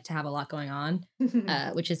ADHD. I like to have a lot going on,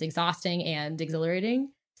 which is exhausting and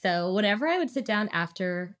exhilarating. So whenever I would sit down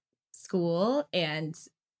after school and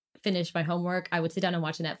finish my homework, I would sit down and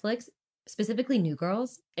watch Netflix, specifically New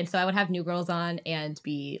Girls. And so I would have New Girls on and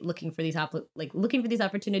be looking for these looking for these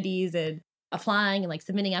opportunities and applying and like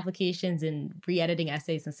submitting applications and re-editing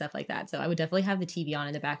essays and stuff like that. So I would definitely have the TV on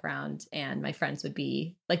in the background, and my friends would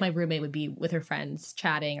be like, my roommate would be with her friends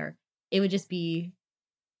chatting, or it would just be,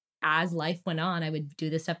 as life went on, I would do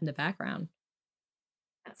this stuff in the background.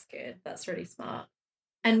 That's good. That's really smart.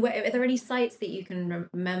 And are there any sites that you can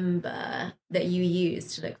remember that you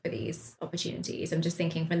use to look for these opportunities? I'm just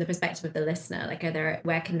thinking from the perspective of the listener, like,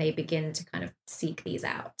 where can they begin to kind of seek these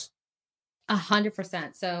out?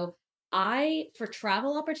 100%. So for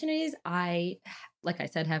travel opportunities, like I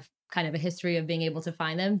said, have kind of a history of being able to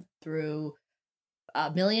find them through a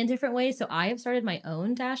million different ways. So I have started my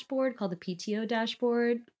own dashboard called the PTO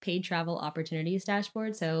dashboard, Paid Travel Opportunities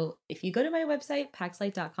Dashboard. So if you go to my website,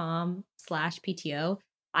 paxlight.com/PTO,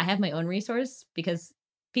 I have my own resource, because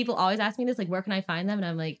people always ask me this, like, where can I find them? And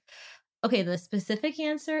I'm like, okay, the specific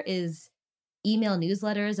answer is email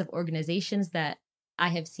newsletters of organizations that I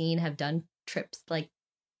have seen have done trips like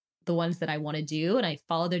the ones that I want to do, and I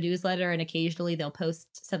follow their newsletter, and occasionally they'll post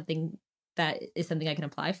something that is something I can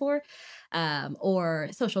apply for, or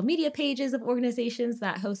social media pages of organizations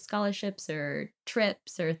that host scholarships or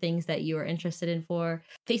trips or things that you are interested in, for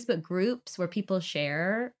Facebook groups where people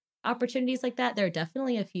share opportunities like that. There are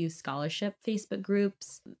definitely a few scholarship Facebook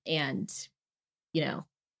groups and,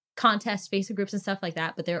 contest Facebook groups and stuff like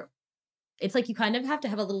that, but it's like you kind of have to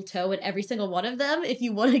have a little toe in every single one of them if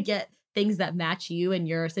you want to get things that match you and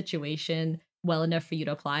your situation well enough for you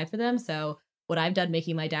to apply for them. So what I've done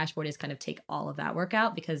making my dashboard is kind of take all of that work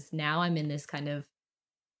out, because now I'm in this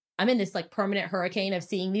like permanent hurricane of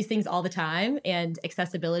seeing these things all the time, and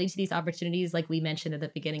accessibility to these opportunities. Like we mentioned at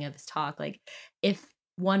the beginning of this talk, like if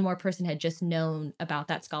one more person had just known about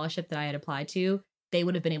that scholarship that I had applied to, they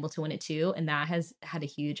would have been able to win it too. And that has had a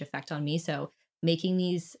huge effect on me. So making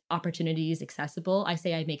these opportunities accessible, I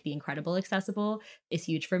say I make the incredible accessible, is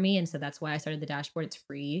huge for me. And so that's why I started the dashboard. It's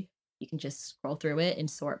free. You can just scroll through it and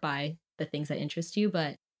sort by the things that interest you.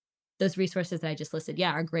 But those resources that I just listed,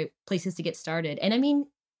 are great places to get started. And I mean,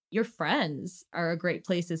 your friends are great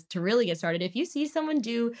places to really get started. If you see someone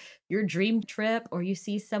do your dream trip, or you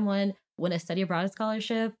see someone win a study abroad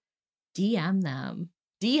scholarship, DM them.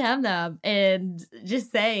 DM them and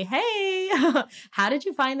just say, hey, how did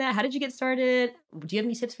you find that? How did you get started? Do you have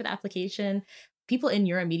any tips for the application? People in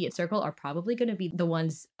your immediate circle are probably going to be the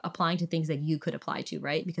ones applying to things that you could apply to,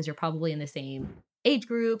 right? Because you're probably in the same age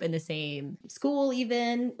group, in the same school,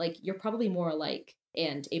 even. Like, you're probably more alike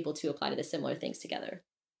and able to apply to the similar things together.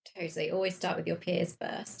 Totally. Always start with your peers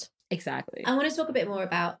first. Exactly. I want to talk a bit more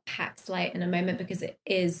about PaxLight in a moment, because it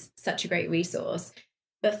is such a great resource.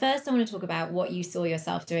 But first, I want to talk about what you saw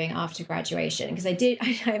yourself doing after graduation, because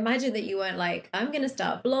I imagine that you weren't like, I'm going to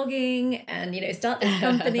start blogging and, start this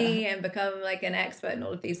company and become like an expert in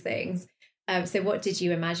all of these things. So what did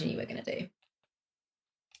you imagine you were going to do?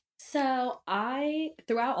 So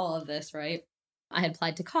throughout all of this, right, I had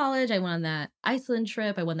applied to college. I went on that Iceland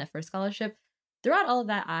trip. I won that first scholarship. Throughout all of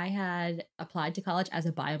that, I had applied to college as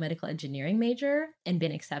a biomedical engineering major and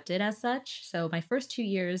been accepted as such. So my first 2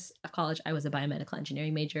 years of college, I was a biomedical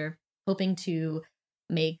engineering major, hoping to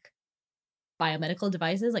make biomedical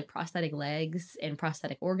devices like prosthetic legs and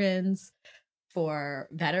prosthetic organs for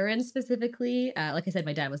veterans specifically. Like I said,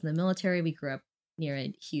 my dad was in the military. We grew up near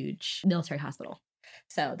a huge military hospital.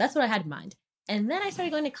 So that's what I had in mind. And then I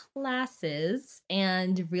started going to classes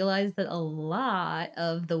and realized that a lot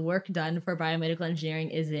of the work done for biomedical engineering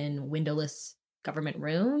is in windowless government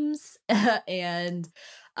rooms. And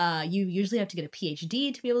you usually have to get a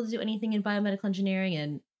PhD to be able to do anything in biomedical engineering.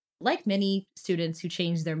 And like many students who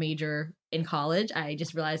changed their major in college, I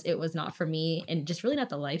just realized it was not for me, and just really not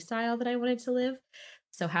the lifestyle that I wanted to live.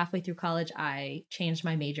 So halfway through college, I changed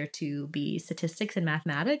my major to be statistics and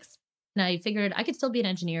mathematics. And I figured I could still be an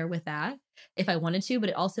engineer with that if I wanted to, but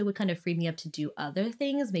it also would kind of free me up to do other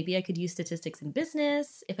things. Maybe I could use statistics in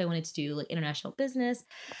business if I wanted to do like international business.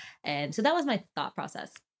 And so that was my thought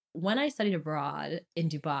process. When I studied abroad in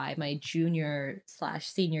Dubai, my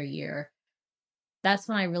junior/senior year, that's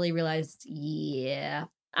when I really realized,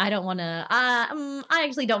 I don't want to, I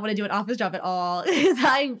actually don't want to do an office job at all.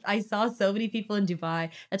 I saw so many people in Dubai.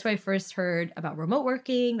 That's where I first heard about remote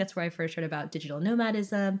working. That's where I first heard about digital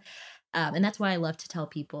nomadism. And that's why I love to tell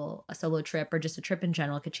people a solo trip or just a trip in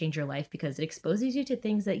general could change your life, because it exposes you to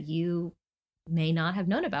things that you may not have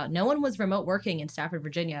known about. No one was remote working in Stafford,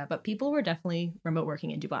 Virginia, but people were definitely remote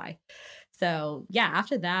working in Dubai. So yeah,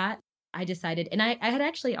 after that, I decided, and I had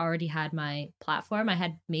actually already had my platform. I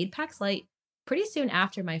had made Paxlight pretty soon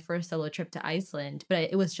after my first solo trip to Iceland,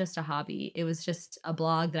 but it was just a hobby. It was just a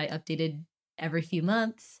blog that I updated every few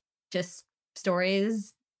months, just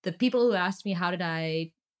stories. The people who asked me, how did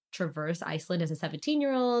I traverse Iceland as a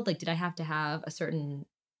 17-year-old? Like, did I have to have a certain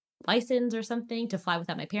license or something to fly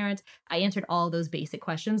without my parents? I answered all those basic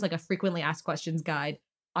questions, like a frequently asked questions guide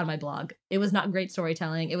on my blog. It was not great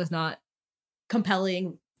storytelling. It was not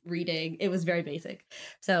compelling reading. It was very basic.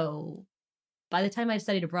 So by the time I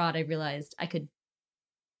studied abroad, I realized I could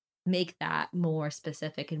make that more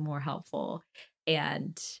specific and more helpful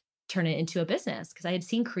and turn it into a business, because I had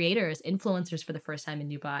seen creators, influencers for the first time in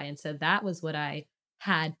Dubai. And so that was what I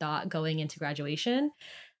had thought going into graduation.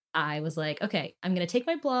 I was like, okay, I'm going to take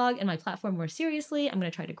my blog and my platform more seriously. I'm going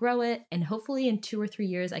to try to grow it. And hopefully in 2 or 3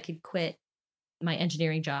 years, I could quit my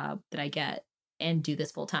engineering job that I get and do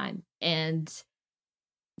this full time. And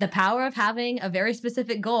the power of having a very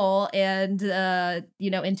specific goal and,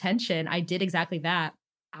 intention, I did exactly that.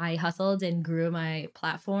 I hustled and grew my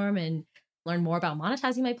platform and learned more about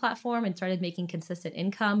monetizing my platform and started making consistent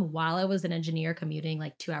income while I was an engineer commuting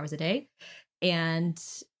like 2 hours a day. And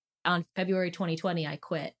on February 2020, I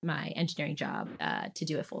quit my engineering job to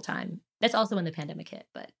do it full time. That's also when the pandemic hit,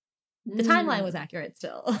 but the timeline was accurate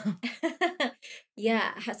still.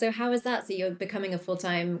 Yeah. So how is that? So you're becoming a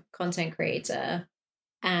full-time content creator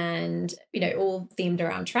and, all themed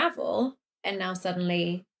around travel, and now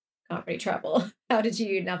suddenly can't really travel. How did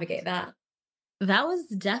you navigate that? That was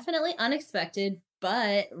definitely unexpected,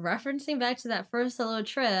 but referencing back to that first solo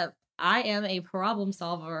trip, I am a problem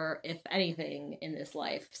solver, if anything, in this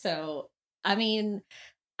life. So, I mean,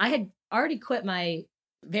 I had already quit my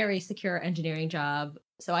very secure engineering job.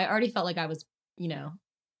 So I already felt like I was,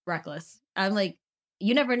 reckless. I'm like,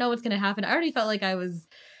 you never know what's going to happen. I already felt like I was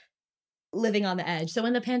living on the edge. So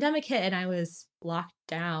when the pandemic hit and I was locked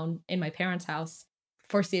down in my parents' house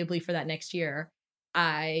foreseeably for that next year,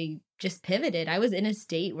 I just pivoted. I was in a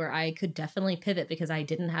state where I could definitely pivot because I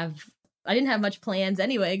didn't have much plans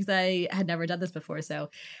anyway because I had never done this before. So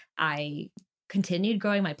I continued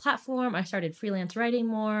growing my platform. I started freelance writing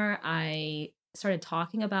more. I started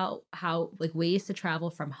talking about how, like, ways to travel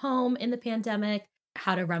from home in the pandemic,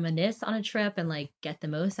 how to reminisce on a trip and like get the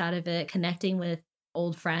most out of it, connecting with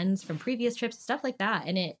old friends from previous trips, stuff like that.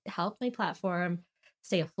 And it helped my platform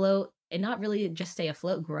stay afloat, and not really just stay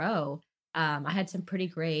afloat, grow. I had some pretty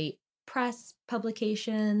great press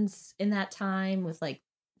publications in that time with like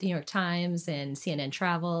the New York Times and CNN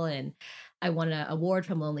Travel, and I won an award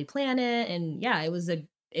from Lonely Planet. And yeah, it was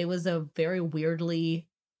a very weirdly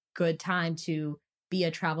good time to be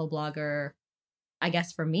a travel blogger, I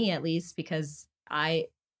guess for me at least, because I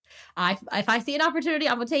if I see an opportunity,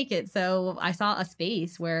 I'm gonna take it. So I saw a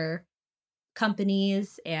space where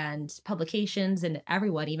companies and publications and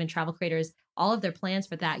everyone, even travel creators, all of their plans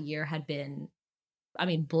for that year had been, I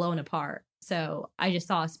mean, blown apart. So I just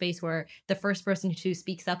saw a space where the first person who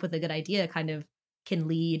speaks up with a good idea kind of can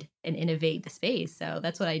lead and innovate the space. So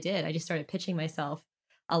that's what I did. I just started pitching myself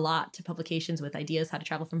a lot to publications with ideas how to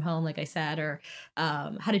travel from home, like I said, or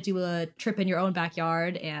how to do a trip in your own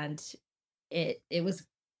backyard, and it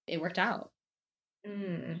worked out.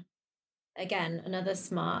 Mm. Again, another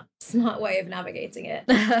smart way of navigating it.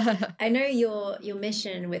 I know your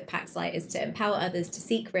mission with Paxlight is to empower others to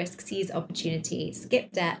seek risk, seize opportunity,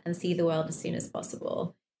 skip debt, and see the world as soon as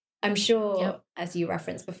possible. I'm sure, Yep. as you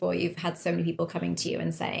referenced before, you've had so many people coming to you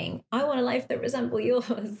and saying, I want a life that resembles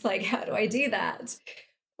yours. Like, how do I do that?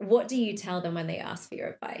 What do you tell them when they ask for your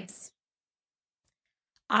advice?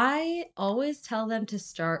 I always tell them to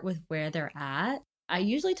start with where they're at. I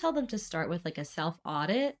usually tell them to start with like a self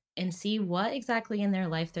audit and see what exactly in their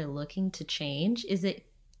life they're looking to change. Is it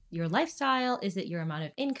your lifestyle? Is it your amount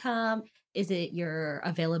of income? Is it your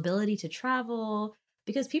availability to travel?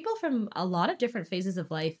 Because people from a lot of different phases of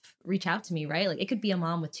life reach out to me, right? Like, it could be a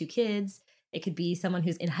mom with two kids, it could be someone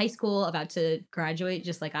who's in high school about to graduate,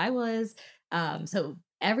 just like I was. So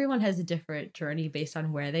everyone has a different journey based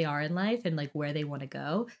on where they are in life and like where they want to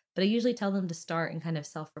go. But I usually tell them to start and kind of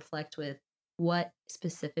self reflect with what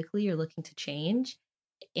specifically you're looking to change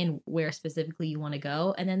and where specifically you want to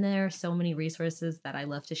go. And then there are so many resources that I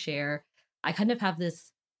love to share. I kind of have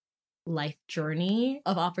this life journey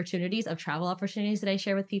of opportunities, of travel opportunities that I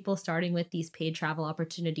share with people, starting with these paid travel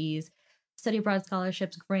opportunities, study abroad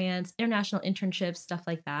scholarships, grants, international internships, stuff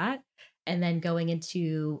like that. And then going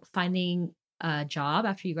into finding a job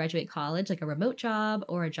after you graduate college, like a remote job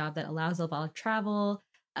or a job that allows a lot of travel,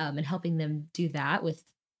 and helping them do that with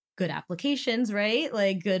good applications, right?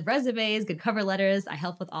 Like good resumes, good cover letters. I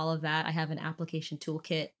help with all of that. I have an application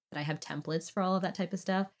toolkit that I have templates for all of that type of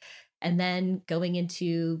stuff. And then going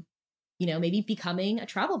into, maybe becoming a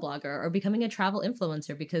travel blogger or becoming a travel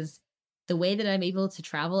influencer, because the way that I'm able to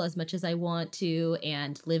travel as much as I want to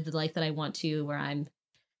and live the life that I want to, where I'm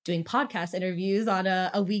doing podcast interviews on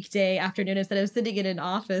a weekday afternoon instead of sitting in an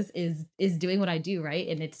office, is doing what I do, right?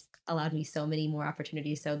 And it's allowed me so many more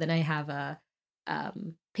opportunities. So then I have a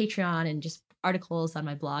Patreon and just articles on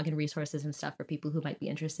my blog and resources and stuff for people who might be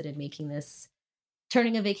interested in making this,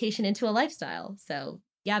 turning a vacation into a lifestyle. So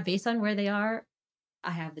yeah, based on where they are,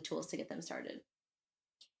 I have the tools to get them started.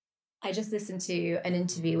 I just listened to an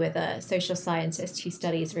interview with a social scientist who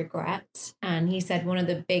studies regret. And he said one of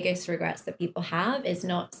the biggest regrets that people have is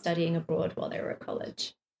not studying abroad while they were at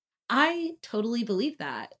college. I totally believe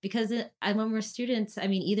that, because when we're students, I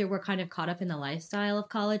mean, either we're kind of caught up in the lifestyle of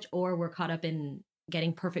college, or we're caught up in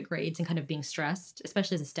getting perfect grades and kind of being stressed,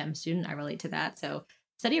 especially as a STEM student. I relate to that. So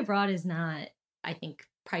study abroad is not, I think,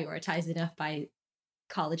 prioritized enough by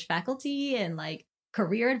college faculty and like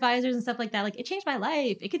career advisors and stuff like that. Like, it changed my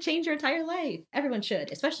life. It could change your entire life. Everyone should,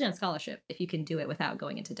 especially on scholarship, if you can do it without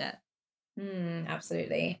going into debt.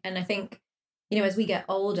 Absolutely. And I think, as we get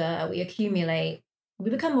older, we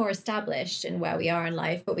become more established in where we are in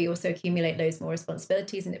life, but we also accumulate those more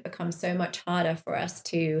responsibilities, and it becomes so much harder for us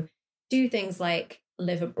to do things like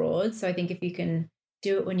live abroad. So I think if you can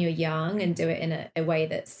do it when you're young and do it in a way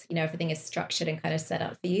that's, everything is structured and kind of set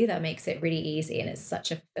up for you, that makes it really easy. And it's such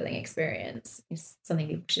a fulfilling experience. It's something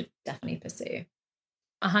people should definitely pursue.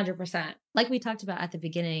 100%. Like we talked about at the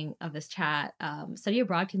beginning of this chat, study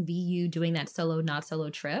abroad can be you doing that solo, not solo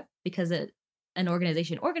trip, because an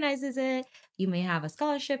organization organizes it. You may have a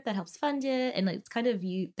scholarship that helps fund it. And it's kind of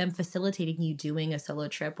them facilitating you doing a solo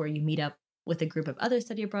trip where you meet up with a group of other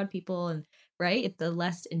study abroad people. And right, it's the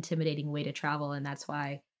less intimidating way to travel. And that's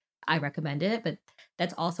why I recommend it. But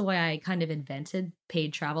that's also why I kind of invented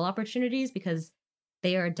paid travel opportunities, because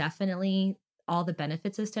they are definitely all the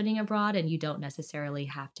benefits of studying abroad, and you don't necessarily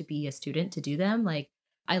have to be a student to do them. Like,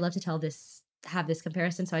 I love to have this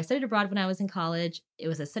comparison. So I studied abroad when I was in college. It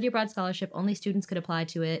was a study abroad scholarship. Only students could apply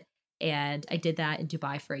to it. And I did that in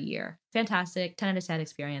Dubai for a year. Fantastic. 10 out of 10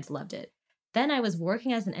 experience. Loved it. Then I was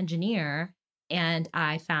working as an engineer, and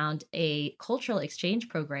I found a cultural exchange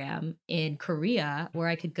program in Korea where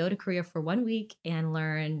I could go to Korea for 1 week and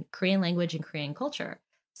learn Korean language and Korean culture.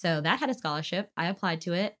 So that had a scholarship. I applied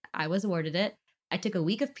to it. I was awarded it. I took a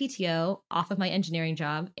week of PTO off of my engineering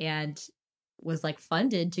job and was like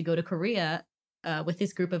funded to go to Korea with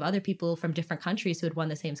this group of other people from different countries who had won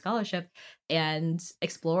the same scholarship and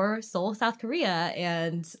explore Seoul, South Korea,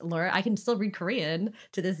 and learn. I can still read Korean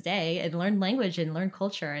to this day and learn language and learn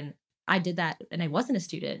culture. And I did that, and I wasn't a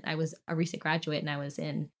student. I was a recent graduate, and I was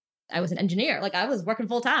an engineer. Like, I was working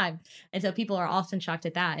full time. And so people are often shocked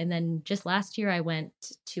at that. And then just last year, I went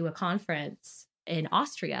to a conference in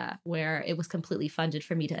Austria where it was completely funded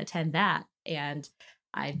for me to attend that. And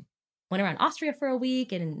I went around Austria for a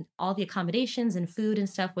week, and all the accommodations and food and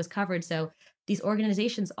stuff was covered. So these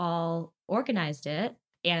organizations all organized it,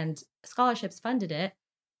 and scholarships funded it.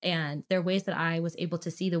 And there are ways that I was able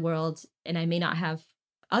to see the world, and I may not have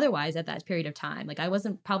otherwise at that period of time. Like, I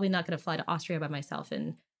wasn't probably not going to fly to Austria by myself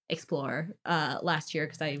and explore last year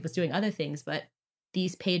because I was doing other things, but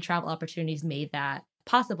these paid travel opportunities made that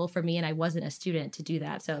possible for me, and I wasn't a student to do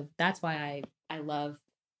that. So that's why I love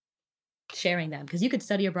sharing them, because you could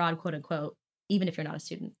study abroad, quote unquote, even if you're not a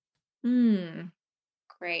student.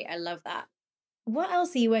 Great. I love that. What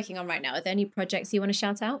else are you working on right now? Are there any projects you want to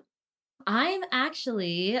shout out? I'm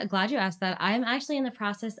actually glad you asked that. I'm actually in the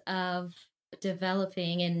process of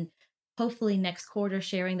developing, and hopefully next quarter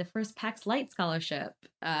sharing, the first PAX Light scholarship,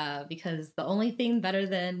 because the only thing better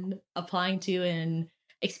than applying to and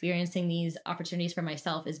experiencing these opportunities for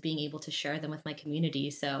myself is being able to share them with my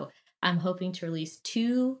community. So I'm hoping to release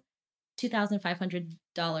two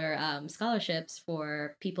 $2,500 scholarships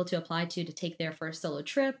for people to apply to take their first solo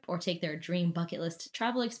trip or take their dream bucket list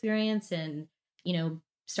travel experience, and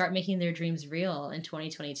start making their dreams real in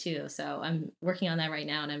 2022. So I'm working on that right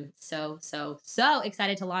now, and I'm so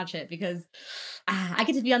excited to launch it, because I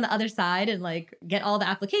get to be on the other side and like get all the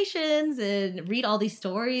applications and read all these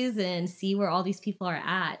stories and see where all these people are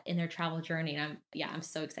at in their travel journey. And I'm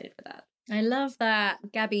so excited for that. I love that.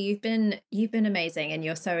 Gabby, you've been amazing, and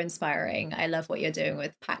you're so inspiring. I love what you're doing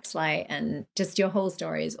with PAX Light, and just your whole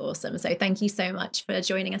story is awesome. So thank you so much for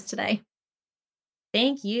joining us today.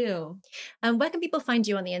 Thank you. Where can people find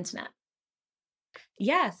you on the internet?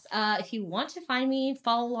 Yes. If you want to find me,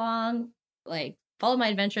 follow along, like follow my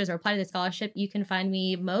adventures or apply to the scholarship, you can find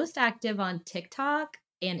me most active on TikTok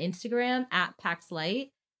and Instagram at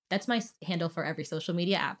PaxLight. That's my handle for every social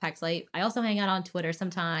media at PaxLight. I also hang out on Twitter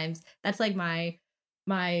sometimes. That's like my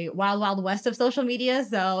wild west of social media.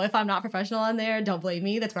 So if I'm not professional on there, don't blame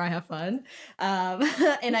me. That's where I have fun.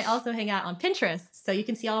 And I also hang out on Pinterest. So you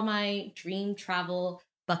can see all my dream travel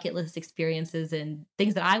bucket list experiences and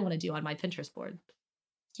things that I want to do on my Pinterest board.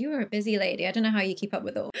 You are a busy lady. I don't know how you keep up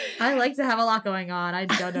with all. I like to have a lot going on. I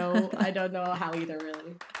don't know how either,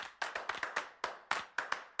 really.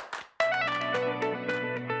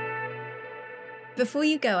 Before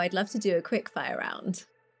you go, I'd love to do a quick fire round.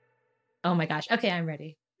 Oh my gosh. Okay, I'm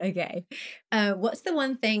ready. Okay. What's the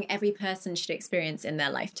one thing every person should experience in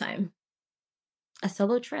their lifetime? A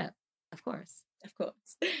solo trip, of course. Of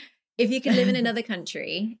course. If you could live in another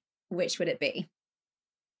country, which would it be?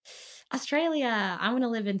 Australia. I want to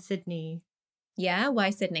live in Sydney. Yeah? Why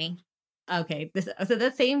Sydney? Okay. So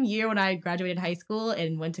that same year when I graduated high school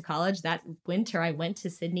and went to college, that winter I went to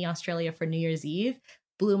Sydney, Australia for New Year's Eve.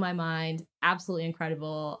 Blew my mind. Absolutely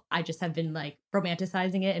incredible. I just have been like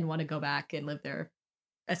romanticizing it and want to go back and live there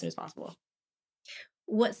as soon as possible.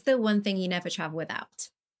 What's the one thing you never travel without?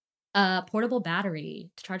 Portable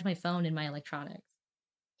battery to charge my phone and my electronics.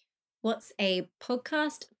 What's a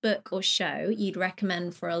podcast, book, or show you'd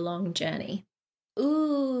recommend for a long journey?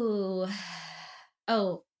 Ooh.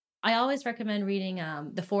 Oh, I always recommend reading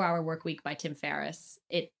The 4-Hour Workweek by Tim Ferriss.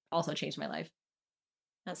 It also changed my life.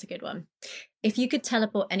 That's a good one. If you could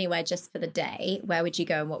teleport anywhere just for the day, where would you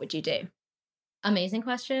go and what would you do? Amazing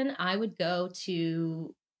question. I would go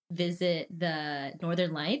to visit the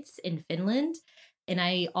Northern Lights in Finland. And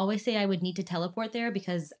I always say I would need to teleport there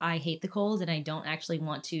because I hate the cold and I don't actually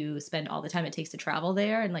want to spend all the time it takes to travel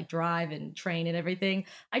there and like drive and train and everything.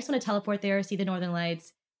 I just want to teleport there, see the Northern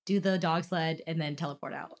Lights, do the dog sled, and then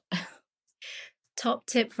teleport out. Top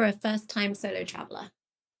tip for a first-time solo traveler.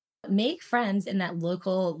 Make friends in that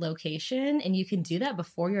local location, and you can do that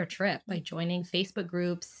before your trip by joining Facebook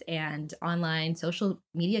groups and online social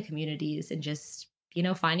media communities and just,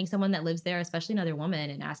 finding someone that lives there, especially another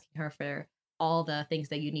woman, and asking her for all the things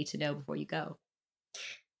that you need to know before you go.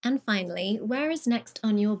 And finally, where is next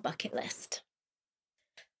on your bucket list?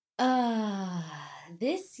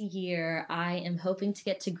 This year I am hoping to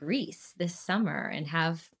get to Greece this summer and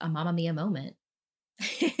have a Mamma Mia moment.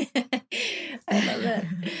 I love it.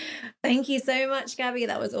 Thank you so much, Gabby.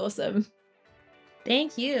 That was awesome.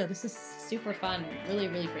 Thank you. This is super fun. Really,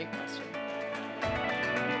 really great question.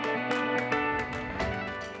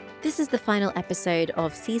 This is the final episode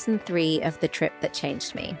of Season 3 of The Trip That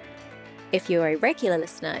Changed Me. If you're a regular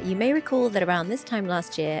listener, you may recall that around this time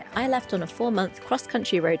last year, I left on a 4-month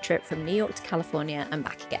cross-country road trip from New York to California and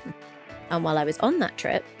back again. And while I was on that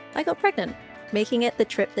trip, I got pregnant, making it the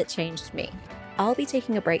trip that changed me. I'll be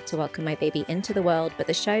taking a break to welcome my baby into the world, but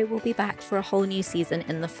the show will be back for a whole new season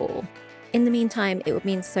in the fall. In the meantime, it would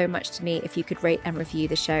mean so much to me if you could rate and review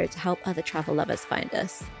the show to help other travel lovers find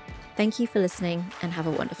us. Thank you for listening and have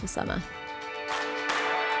a wonderful summer.